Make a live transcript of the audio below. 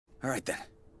Alright then.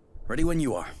 Ready when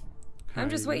you are. I'm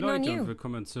just waiting on you.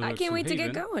 Willkommen zurück I can't wait to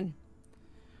get Haven. going.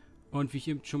 Und wie ich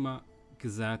eben schon mal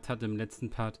gesagt hatte im letzten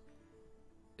Part,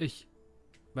 wir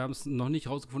haben es noch nicht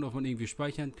rausgefunden, ob man irgendwie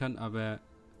speichern kann, aber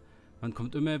man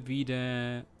kommt immer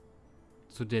wieder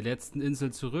zu der letzten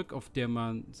Insel zurück, auf der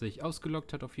man sich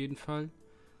ausgeloggt hat auf jeden Fall.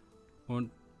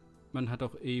 Und man hat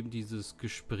auch eben dieses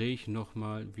Gespräch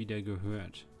nochmal wieder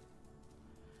gehört.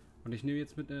 Und ich nehme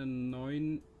jetzt mit einer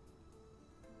neuen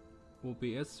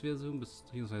OBS-Version,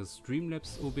 beziehungsweise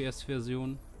Streamlabs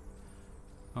OBS-Version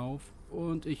auf.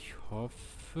 Und ich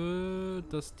hoffe,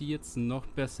 dass die jetzt noch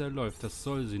besser läuft. Das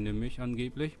soll sie nämlich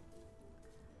angeblich.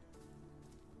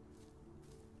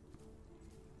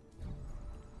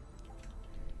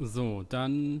 So,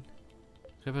 dann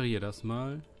repariere das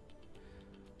mal.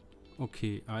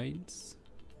 Okay, 1.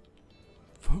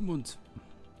 25.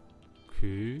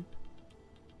 Okay.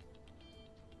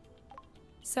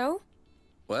 So?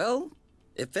 Well,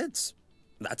 it fits.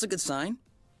 That's a good sign.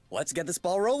 Let's get this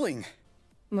ball rolling.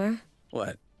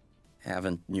 What?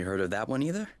 Haven't you heard of that one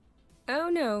either? Oh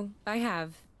no, I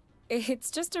have. It's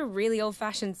just a really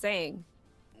old-fashioned saying.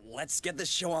 Let's get this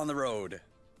show on the road.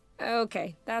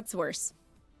 Okay, that's worse.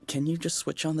 Can you just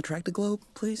switch on the track to globe,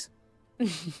 please?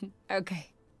 Okay.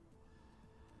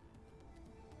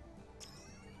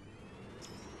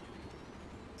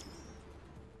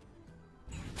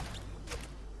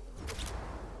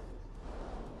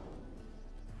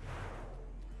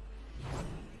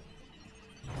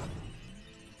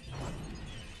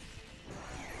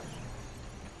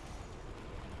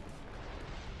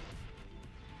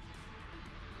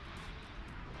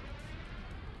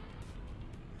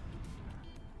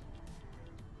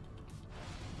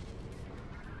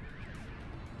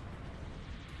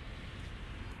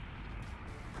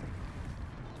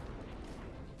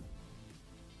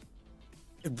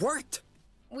 It worked!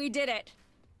 We did it.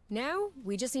 Now,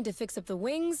 we just need to fix up the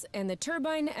wings, and the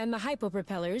turbine, and the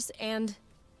hypopropellers, and...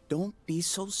 Don't be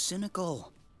so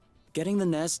cynical. Getting the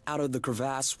nest out of the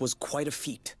crevasse was quite a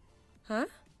feat. Huh?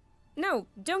 No,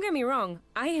 don't get me wrong.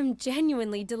 I am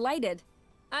genuinely delighted.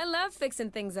 I love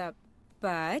fixing things up.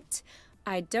 But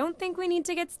I don't think we need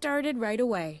to get started right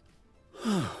away.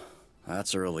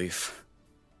 That's a relief.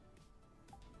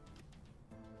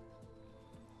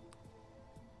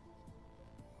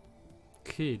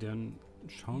 Okay, dann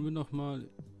schauen wir noch mal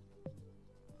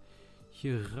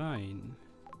hier rein.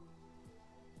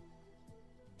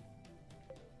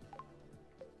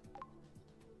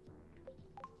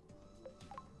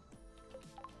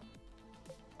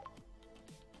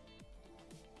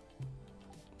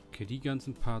 Okay, die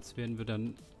ganzen Parts werden wir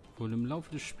dann wohl im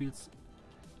Laufe des Spiels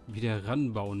wieder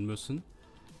ranbauen müssen.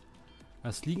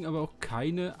 Es liegen aber auch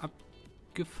keine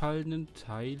abgefallenen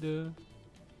Teile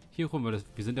hier rum, weil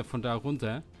wir sind ja von da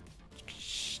runter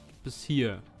bis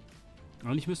hier.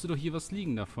 Eigentlich müsste doch hier was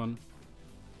liegen davon.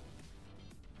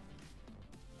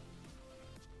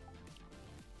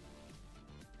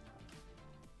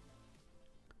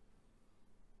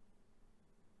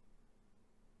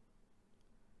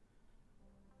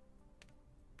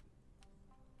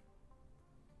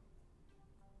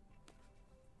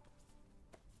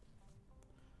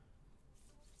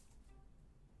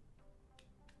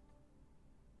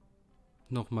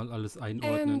 Nochmal alles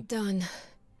einordnen. And done.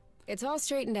 It's all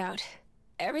straightened out.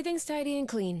 Everything's tidy and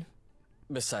clean.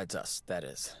 Besides us, that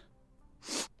is.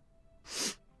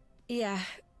 Yeah,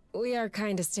 we are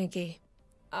kinda stinky.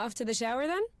 Off to the shower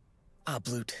then? Ah,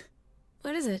 Blut.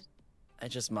 What is it? I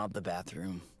just mopped the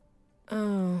bathroom.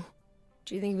 Oh.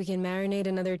 Do you think we can marinate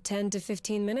another 10 to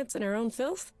 15 minutes in our own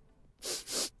filth?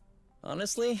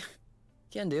 Honestly,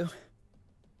 can do.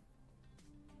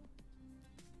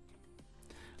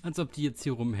 Als ob die jetzt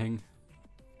hier rumhängen.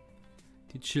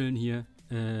 Die chillen hier.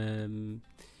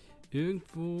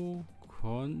 Irgendwo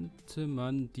konnte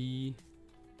man die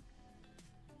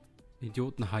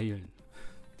Idioten heilen.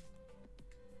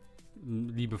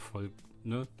 Liebevoll,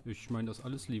 ne? Ich meine das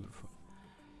alles liebevoll.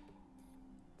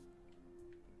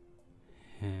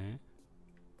 Hä?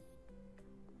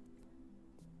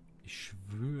 Ich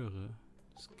schwöre,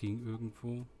 es ging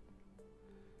irgendwo.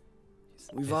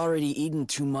 We've already eaten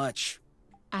too much.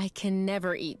 I can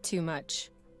never eat too much.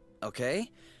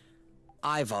 Okay?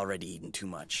 I've already eaten too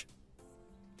much.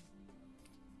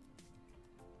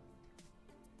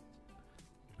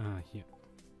 Ah, hier.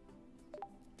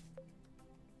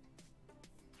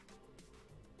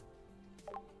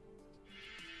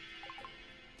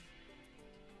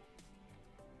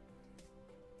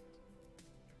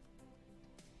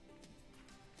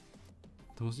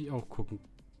 Da muss ich auch gucken.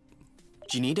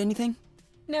 Do you need anything?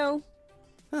 No.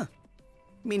 Huh.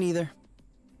 Me neither.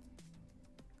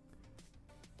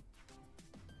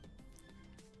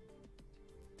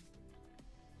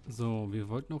 So, wir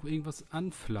wollten auch irgendwas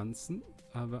anpflanzen,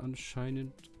 aber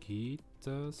anscheinend geht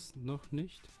das noch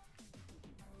nicht.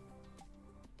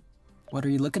 What are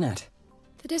you looking at?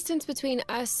 The distance between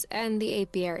us and the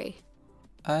apiary.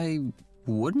 I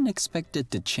wouldn't expect it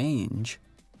to change.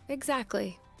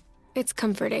 Exactly. It's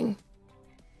comforting.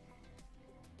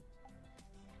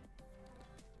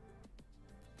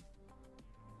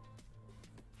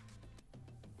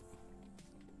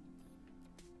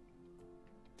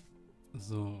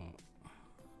 So.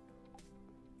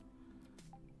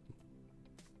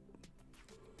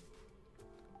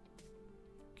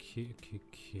 Okay.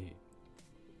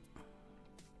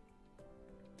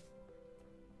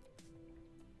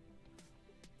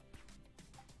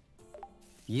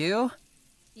 You?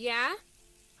 Yeah?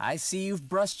 I see you've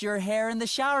brushed your hair in the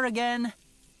shower again.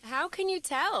 How can you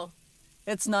tell?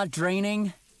 It's not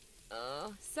draining.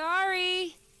 Oh,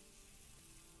 sorry.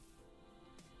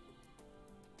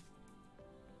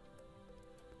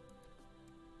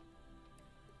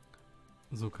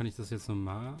 So, kann ich das jetzt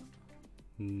nochmal?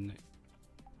 Nee.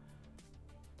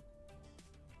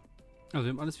 Also, wir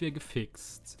haben alles wieder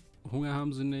gefixt. Hunger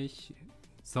haben sie nicht.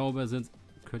 Sauber sind.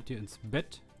 Könnt ihr ins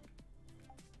Bett?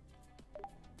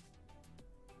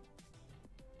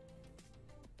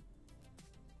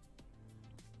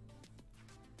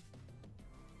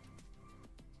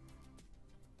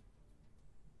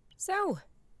 So,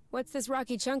 what's this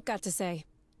rocky chunk got to say?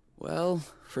 Well,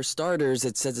 for starters,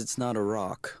 it says it's not a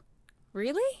rock.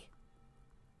 Really?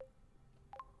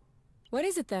 What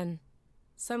is it then?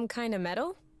 Some kind of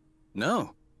metal?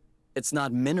 No, it's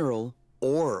not mineral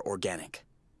or organic.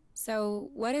 So,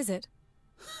 what is it?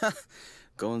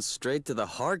 Going straight to the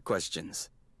hard questions.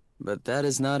 But that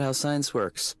is not how science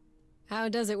works. How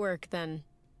does it work then?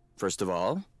 First of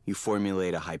all, you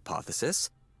formulate a hypothesis.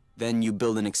 Then you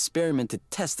build an experiment to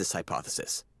test this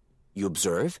hypothesis. You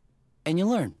observe, and you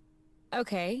learn.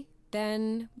 Okay,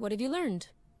 then what have you learned?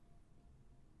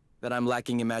 That I'm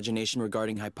lacking imagination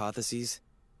regarding hypotheses?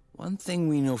 One thing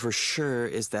we know for sure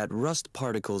is that rust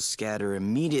particles scatter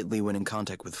immediately when in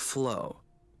contact with flow.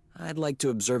 I'd like to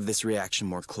observe this reaction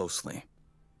more closely.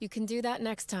 You can do that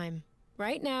next time.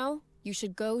 Right now, you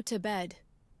should go to bed.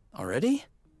 Already?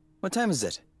 What time is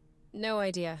it? No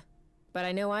idea, but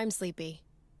I know I'm sleepy.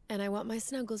 And I want my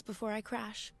snuggles before I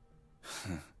crash.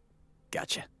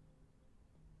 Gotcha.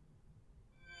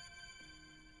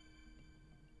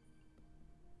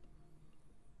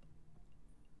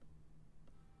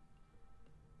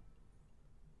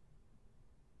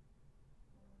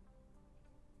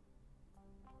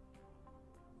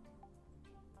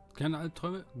 Kleine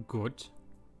Albträume? Gut.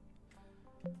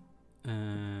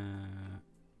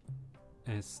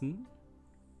 Essen.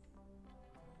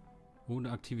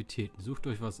 Ohne Aktivitäten. Sucht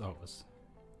euch was aus.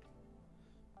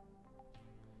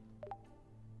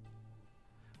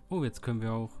 Oh, jetzt können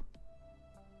wir auch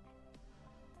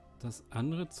das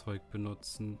andere Zeug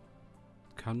benutzen.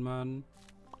 Kann man...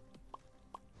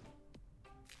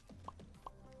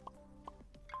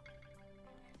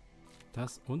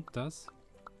 Das und das?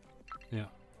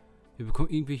 Ja. Wir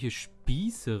bekommen irgendwelche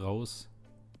Spieße raus.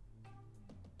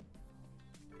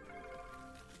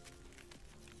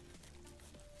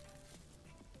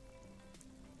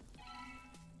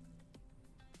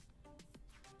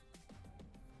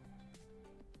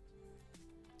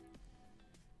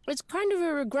 It's kind of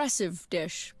a regressive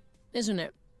dish, isn't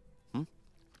it?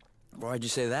 Why'd you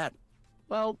say that?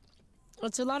 Well,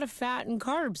 it's a lot of fat and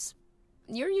carbs.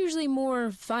 You're usually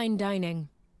more fine dining.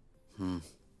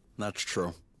 That's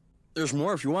true. There's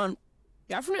more if you want.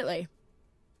 Definitely.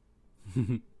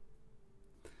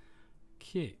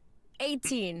 Okay.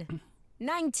 18,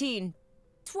 19,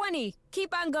 20.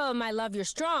 Keep on going, my love. You're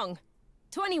strong.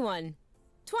 21,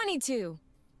 22.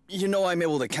 You know I'm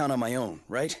able to count on my own,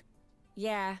 right?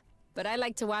 Yeah, but I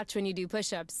like to watch when you do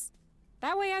push-ups.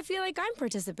 That way I feel like I'm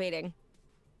participating.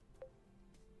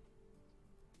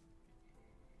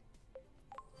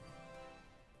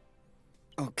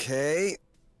 Okay,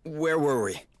 where were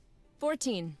we?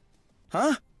 14.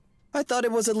 Huh? I thought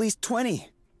it was at least 20.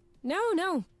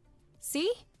 No.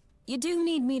 See? You do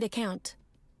need me to count.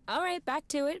 All right, back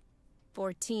to it.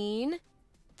 14,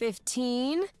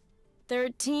 15,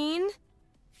 13,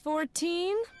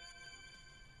 14...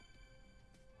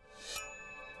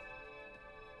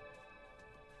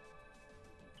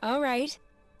 All right,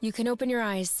 you can open your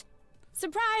eyes.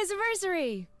 Surprise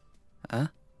anniversary! Huh?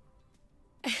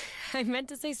 I meant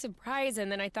to say surprise,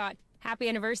 and then I thought, happy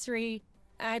anniversary.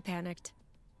 I panicked.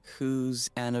 Whose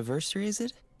anniversary is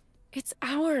it? It's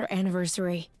our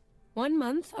anniversary. 1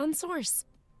 month on Source.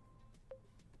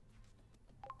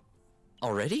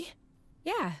 Already?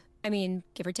 Yeah, I mean,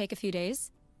 give or take a few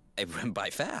days. It went by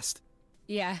fast.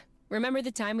 Yeah. Remember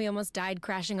the time we almost died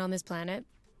crashing on this planet?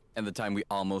 And the time we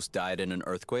almost died in an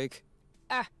earthquake?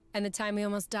 And the time we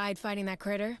almost died fighting that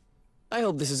critter? I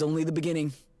hope this is only the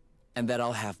beginning, and that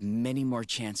I'll have many more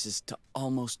chances to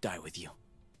almost die with you.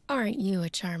 Aren't you a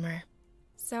charmer?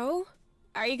 So,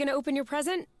 are you gonna open your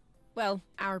present? Well,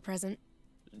 our present.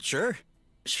 Sure.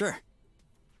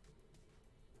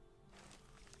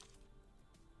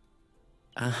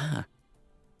 Uh-huh.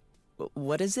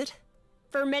 What is it?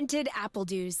 Fermented apple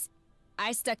dews.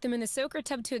 I stuck them in the soaker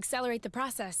tub to accelerate the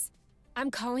process.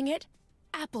 I'm calling it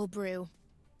apple brew.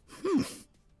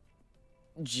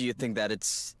 Do you think that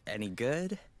it's any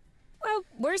good? Well,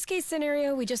 worst case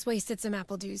scenario, we just wasted some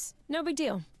apple dews. No big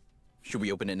deal. Should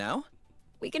we open it now?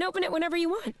 We can open it whenever you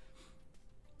want.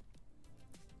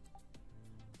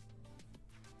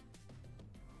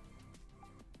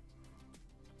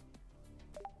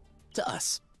 To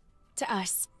us. To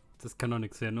us. Das kann doch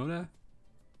nichts sein, oder?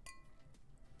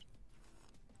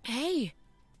 Hey,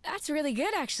 that's really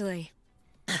good, actually.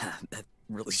 That's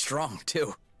really strong,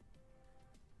 too.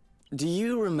 Do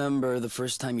you remember the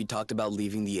first time you talked about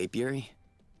leaving the apiary?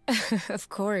 Of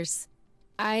course.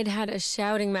 I'd had a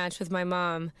shouting match with my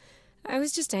mom. I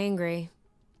was just angry.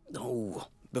 Oh,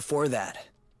 before that.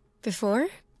 Before?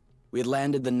 We had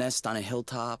landed the nest on a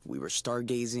hilltop, we were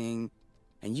stargazing,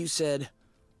 and you said,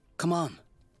 "Come on,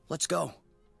 let's go."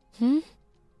 I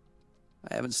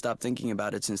haven't stopped thinking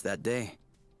about it since that day.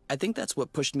 I think that's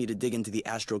what pushed me to dig into the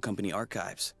Astro Company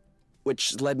archives,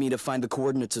 which led me to find the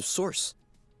coordinates of Source.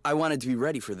 I wanted to be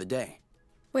ready for the day.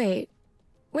 Wait,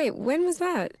 when was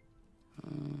that?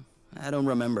 I don't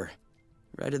remember.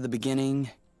 Right at the beginning,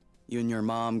 you and your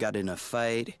mom got in a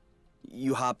fight.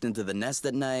 You hopped into the nest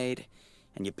at night,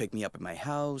 and you picked me up at my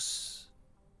house.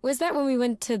 Was that when we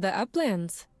went to the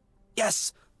uplands?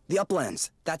 Yes, the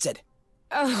uplands. That's it.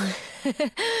 Oh,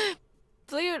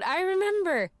 Flute, I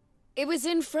remember. It was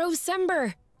in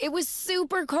Frocember. It was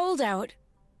super cold out.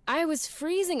 I was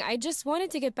freezing. I just wanted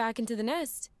to get back into the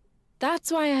nest.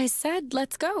 That's why I said,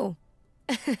 let's go.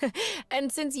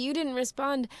 And since you didn't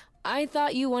respond, I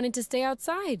thought you wanted to stay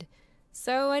outside.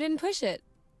 So I didn't push it.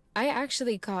 I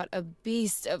actually caught a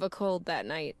beast of a cold that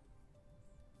night.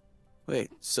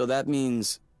 Wait, so that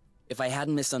means if I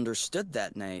hadn't misunderstood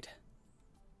that night...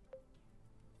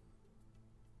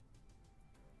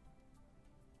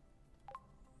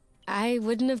 I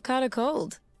wouldn't have caught a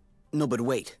cold. No, but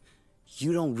wait.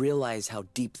 You don't realize how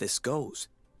deep this goes.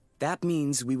 That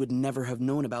means we would never have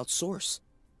known about Source.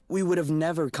 We would have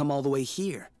never come all the way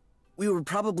here. We would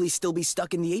probably still be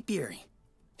stuck in the apiary.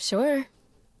 Sure.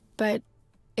 But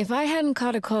if I hadn't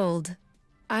caught a cold,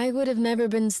 I would have never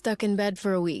been stuck in bed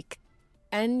for a week.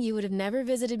 And you would have never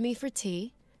visited me for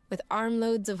tea, with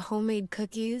armloads of homemade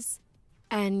cookies.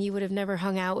 And you would have never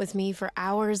hung out with me for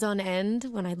hours on end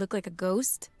when I looked like a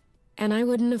ghost. And I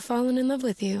wouldn't have fallen in love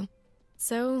with you.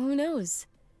 So who knows?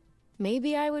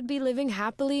 Maybe I would be living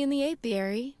happily in the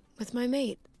apiary with my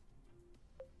mate.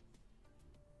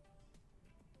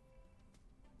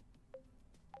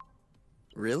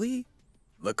 Really?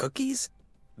 The cookies?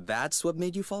 That's what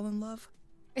made you fall in love?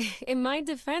 In my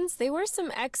defense, they were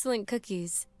some excellent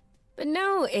cookies. But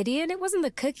no, idiot, it wasn't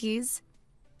the cookies.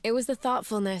 It was the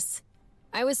thoughtfulness.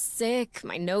 I was sick,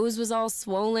 my nose was all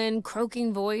swollen,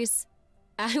 croaking voice.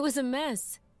 I was a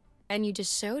mess. And you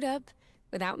just showed up,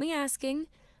 without me asking.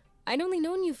 I'd only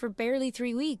known you for barely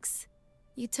 3 weeks.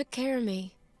 You took care of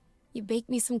me. You baked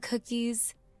me some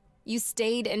cookies. You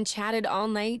stayed and chatted all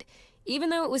night, even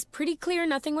though it was pretty clear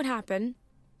nothing would happen.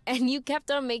 And you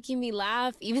kept on making me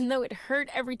laugh, even though it hurt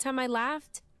every time I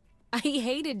laughed. I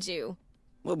hated you.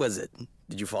 What was it?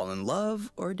 Did you fall in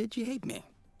love, or did you hate me?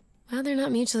 Well, they're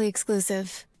not mutually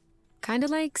exclusive. Kinda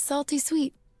like salty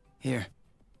sweet. Here.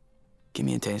 Give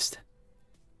me a taste.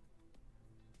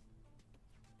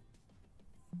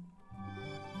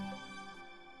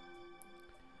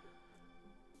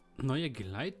 Neue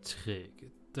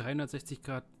Gleitträge. 360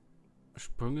 Grad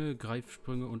Sprünge,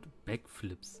 Greifsprünge und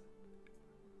Backflips.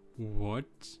 What?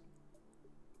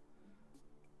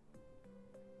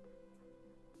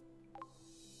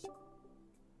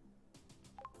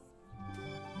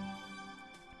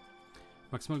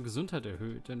 Maximale Gesundheit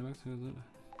erhöht. Deine maximale Gesundheit.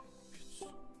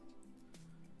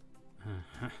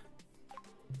 Aha.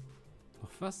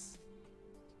 Noch was?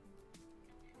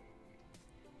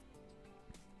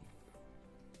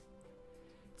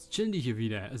 Jetzt chillen die hier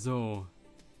wieder. So.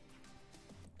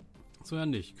 So ja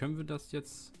nicht. Können wir das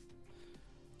jetzt...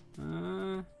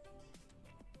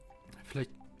 vielleicht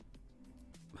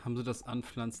haben sie das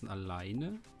Anpflanzen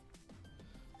alleine.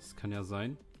 Das kann ja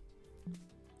sein.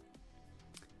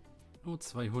 Oh,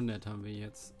 200 haben wir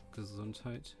jetzt.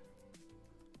 Gesundheit.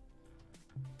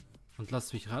 Und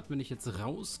lasst mich raten, wenn ich jetzt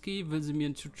rausgehe, will sie mir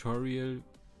ein Tutorial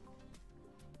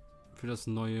für das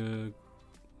neue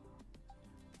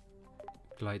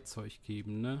Gleitzeug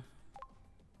geben, ne?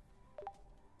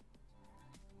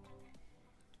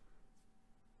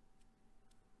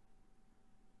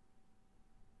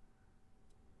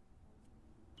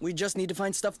 We just need to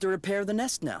find stuff to repair the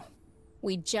nest now.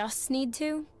 We just need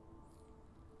to?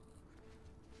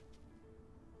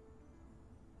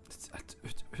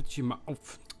 Hört hier mal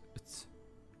auf. Jetzt.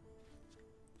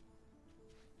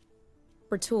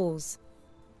 For tools.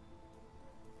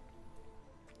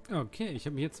 Okay, ich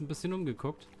habe mich jetzt ein bisschen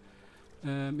umgeguckt.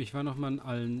 Ich war nochmal in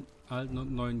allen alten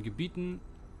und neuen Gebieten.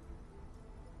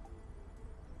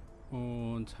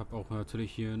 Und habe auch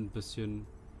natürlich hier ein bisschen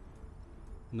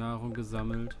Nahrung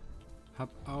gesammelt. Hab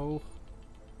auch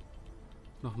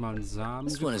nochmal einen Samen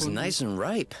This one is gefunden. nice and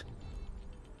ripe.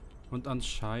 Und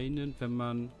anscheinend, wenn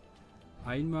man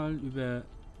einmal über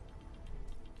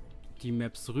die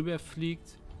Maps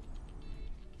rüberfliegt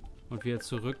und wieder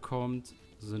zurückkommt,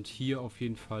 sind hier auf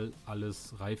jeden Fall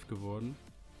alles reif geworden.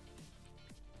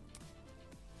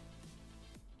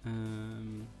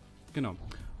 Genau.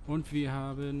 Und wir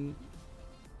haben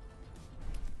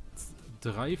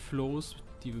 3 Flows,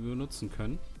 die wir benutzen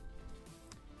können.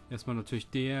 Erstmal natürlich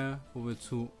der, wo wir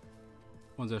zu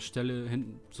unserer Stelle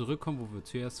hinten zurückkommen, wo wir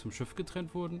zuerst vom Schiff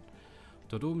getrennt wurden.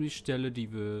 Dort oben die Stelle,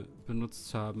 die wir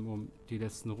benutzt haben, um die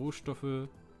letzten Rohstoffe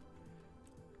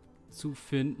zu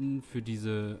finden für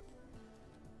diese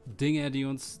Dinger, die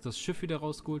uns das Schiff wieder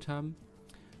rausgeholt haben.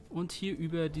 Und hier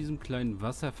über diesem kleinen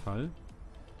Wasserfall.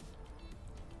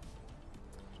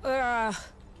 Are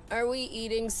we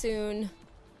eating soon?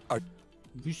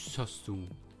 Wie hast du?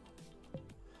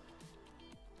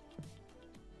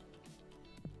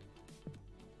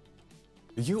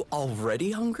 Are you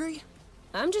already hungry?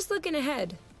 I'm just looking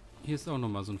ahead. Hier ist auch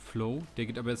nochmal so ein Flow. Der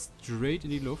geht aber straight in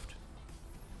die Luft.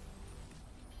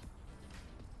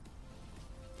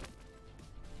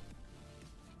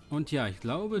 Und ja, ich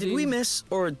glaube, Did we miss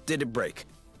or did it break?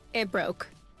 It broke.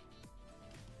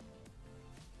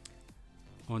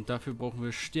 Und dafür brauchen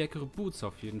wir stärkere Boots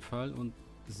auf jeden Fall. Und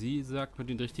sie sagt, mit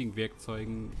den richtigen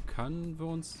Werkzeugen können wir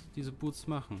uns diese Boots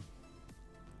machen.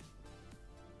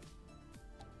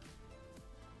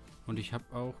 Und ich habe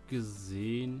auch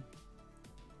gesehen,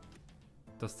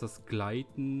 dass das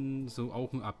Gleiten so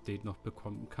auch ein Update noch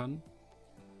bekommen kann.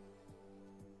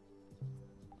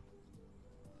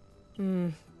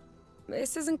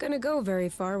 This isn't gonna go very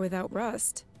far without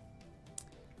rust.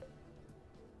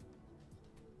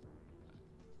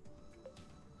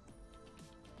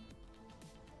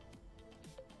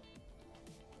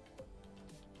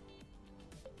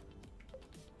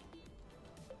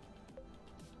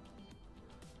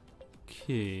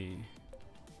 Okay.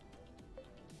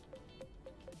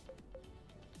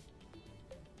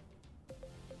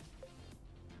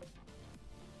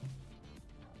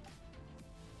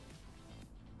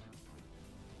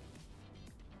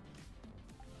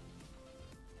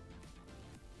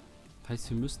 Heißt,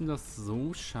 wir müssen das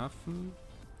so schaffen,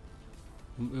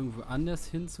 um irgendwo anders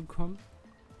hinzukommen?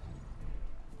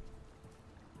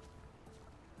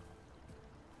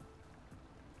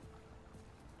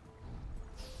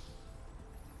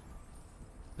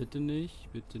 Bitte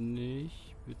nicht, bitte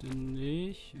nicht, bitte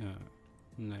nicht. Ja,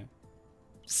 ne.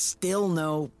 Still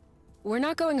no. We're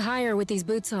not going higher with these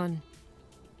boots on.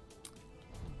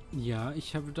 Ja,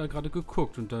 ich habe da gerade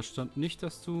geguckt und da stand nicht,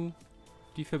 dass du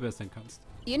die verbessern kannst.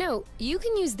 You know, you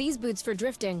can use these boots for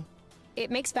drifting. It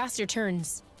makes faster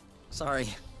turns. Sorry.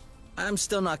 I'm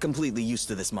still not completely used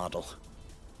to this model.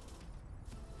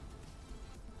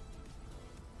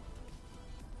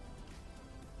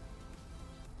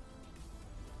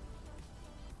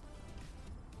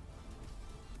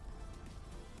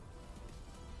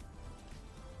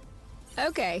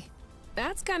 Okay,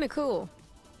 that's kind of cool.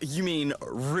 You mean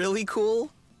really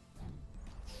cool?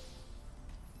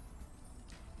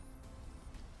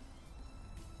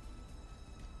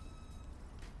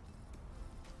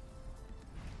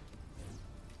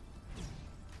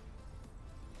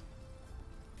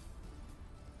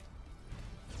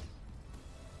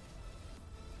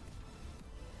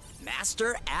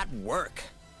 Master at work.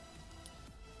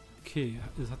 Okay,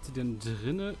 hat sie denn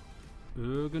drinne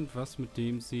irgendwas, mit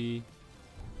dem sie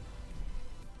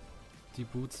die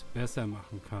Boots besser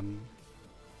machen kann?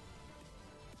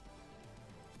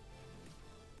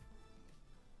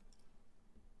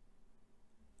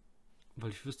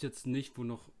 Weil ich wüsste jetzt nicht, wo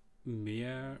noch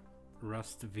mehr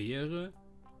Rust wäre,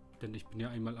 denn ich bin ja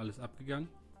einmal alles abgegangen.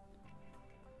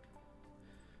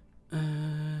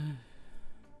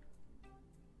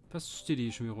 Was steht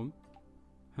hier schon wieder rum?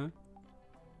 Hä?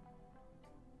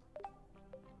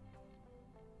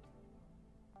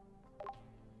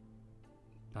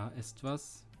 Da ist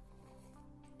was.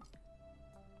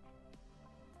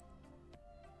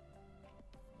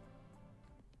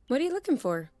 What are you looking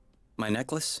for? My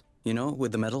necklace, you know,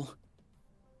 with the medal.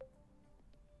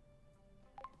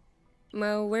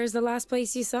 Well, where's the last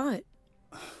place you saw it?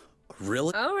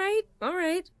 Really? All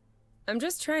right. I'm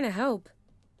just trying to help.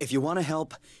 If you want to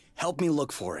help, help me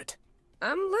look for it.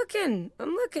 I'm looking.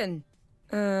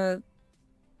 You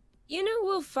know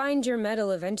we'll find your medal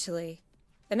eventually.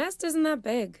 The nest isn't that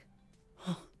big.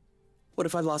 What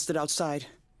if I lost it outside?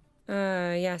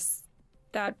 Yes.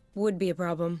 That would be a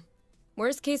problem.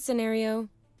 Worst case scenario,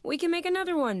 we can make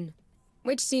another one.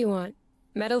 Which do you want?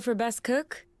 Medal for best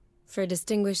cook? For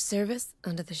distinguished service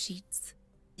under the sheets?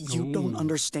 You don't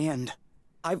understand.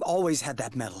 I've always had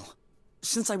that medal.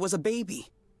 Since I was a baby.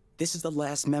 This is the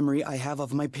last memory I have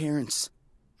of my parents.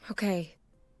 Okay.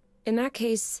 In that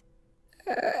case...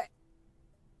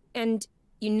 and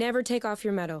you never take off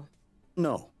your medal?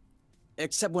 No.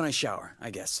 Except when I shower,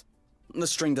 I guess. The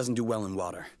string doesn't do well in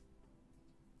water.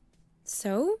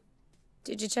 So?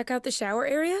 Did you check out the shower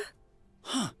area?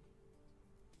 Huh.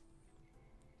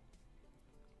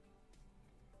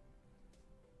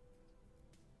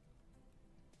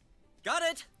 Got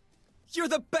it! You're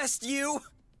the best, you!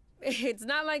 It's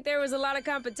not like there was a lot of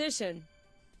competition.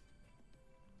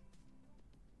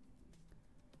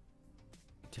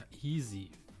 Tja, easy.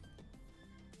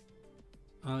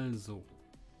 Also,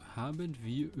 haben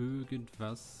wir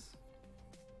irgendwas,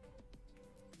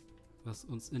 was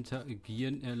uns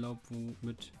interagieren erlaubt,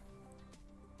 womit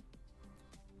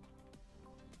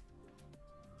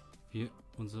wir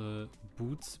unsere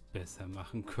Boots besser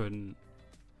machen können?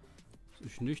 Was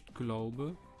ich nicht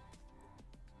glaube.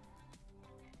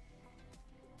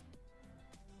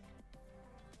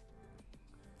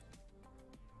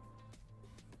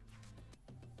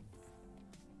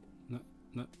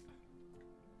 Na.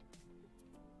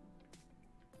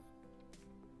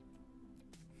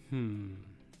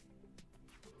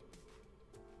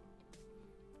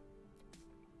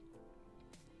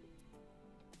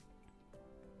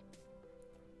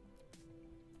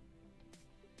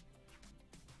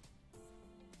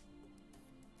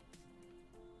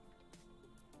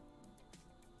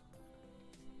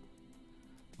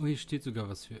 Oh, hier steht sogar,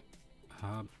 was wir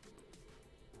haben.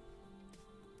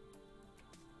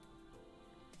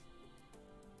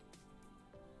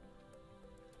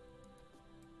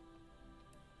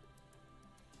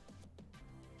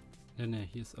 Ne,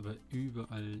 hier ist aber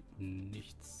überall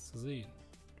nichts zu sehen.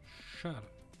 Schade.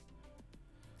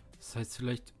 Das heißt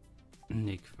vielleicht...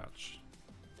 Ne, Quatsch.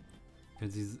 Wenn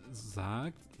sie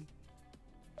sagt...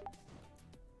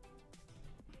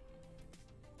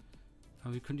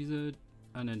 Aber wir können diese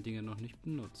anderen Dinge noch nicht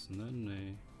benutzen, ne?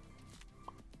 Nee.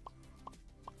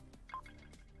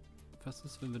 Was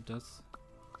ist, wenn wir das...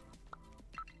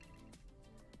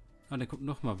 Ah, da kommt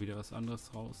noch mal wieder was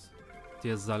anderes raus.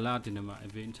 Der Salat, den er mal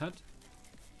erwähnt hat.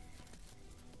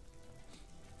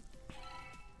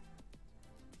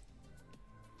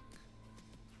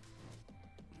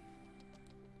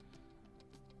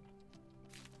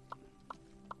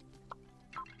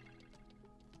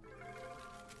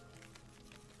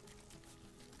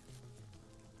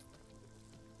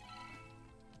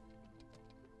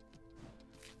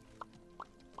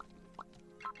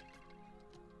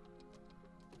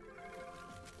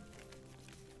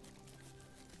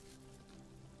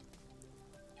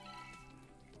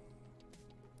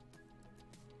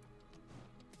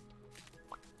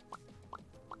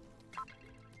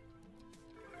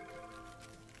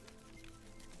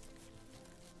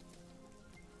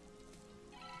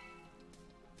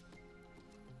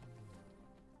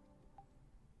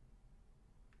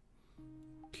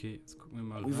 Okay, jetzt gucken wir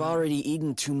mal. We've already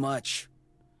eaten too much.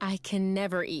 I can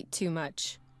never eat too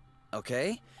much.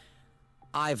 Okay?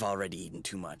 I've already eaten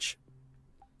too much.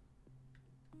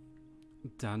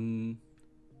 Dann,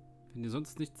 wenn ihr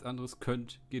sonst nichts anderes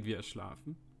könnt, geht wieder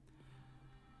schlafen.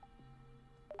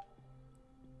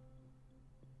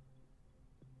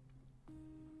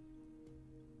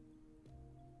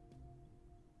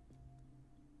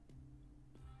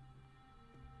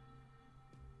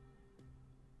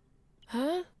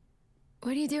 Huh?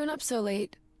 What are you doing up so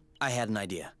late? I had an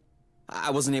idea.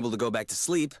 I wasn't able to go back to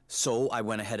sleep, so I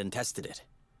went ahead and tested it.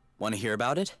 Want to hear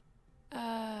about it?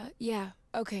 Yeah,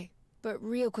 okay. But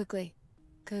real quickly.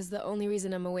 'Cause the only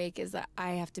reason I'm awake is that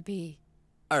I have to pee.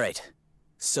 Alright.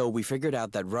 So we figured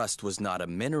out that rust was not a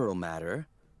mineral matter,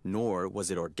 nor was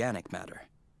it organic matter.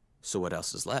 So what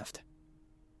else is left?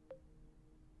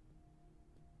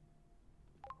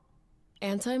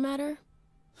 Antimatter?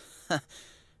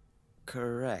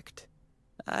 Correct.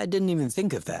 I didn't even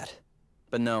think of that.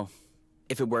 But no,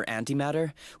 if it were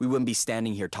antimatter, we wouldn't be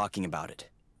standing here talking about it.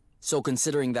 So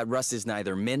considering that rust is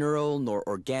neither mineral, nor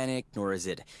organic, nor is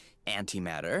it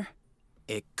antimatter,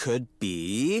 it could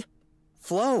be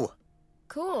flow.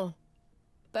 Cool.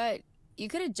 But you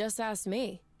could have just asked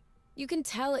me. You can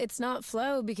tell it's not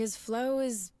flow because flow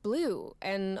is blue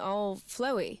and all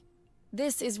flowy.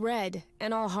 This is red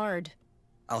and all hard.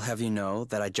 I'll have you know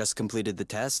that I just completed the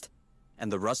test,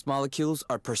 and the rust molecules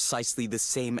are precisely the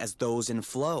same as those in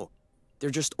flow. They're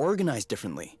just organized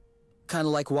differently. Kind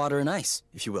of like water and ice,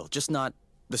 if you will, just not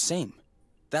the same.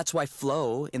 That's why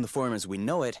flow, in the form as we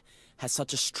know it, has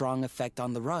such a strong effect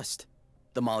on the rust.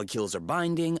 The molecules are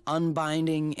binding,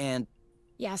 unbinding, and...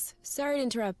 Yes, sorry to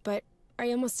interrupt, but are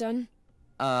you almost done?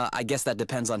 I guess that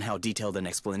depends on how detailed an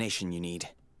explanation you need.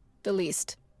 The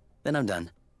least. Then I'm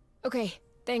done. Okay,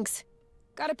 thanks.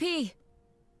 Gotta pee.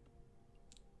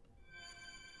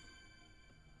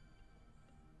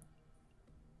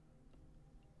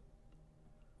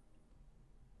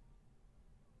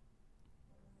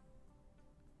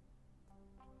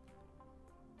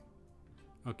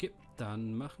 Okay,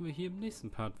 dann machen wir hier im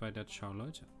nächsten Part weiter. Ciao,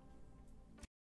 Leute.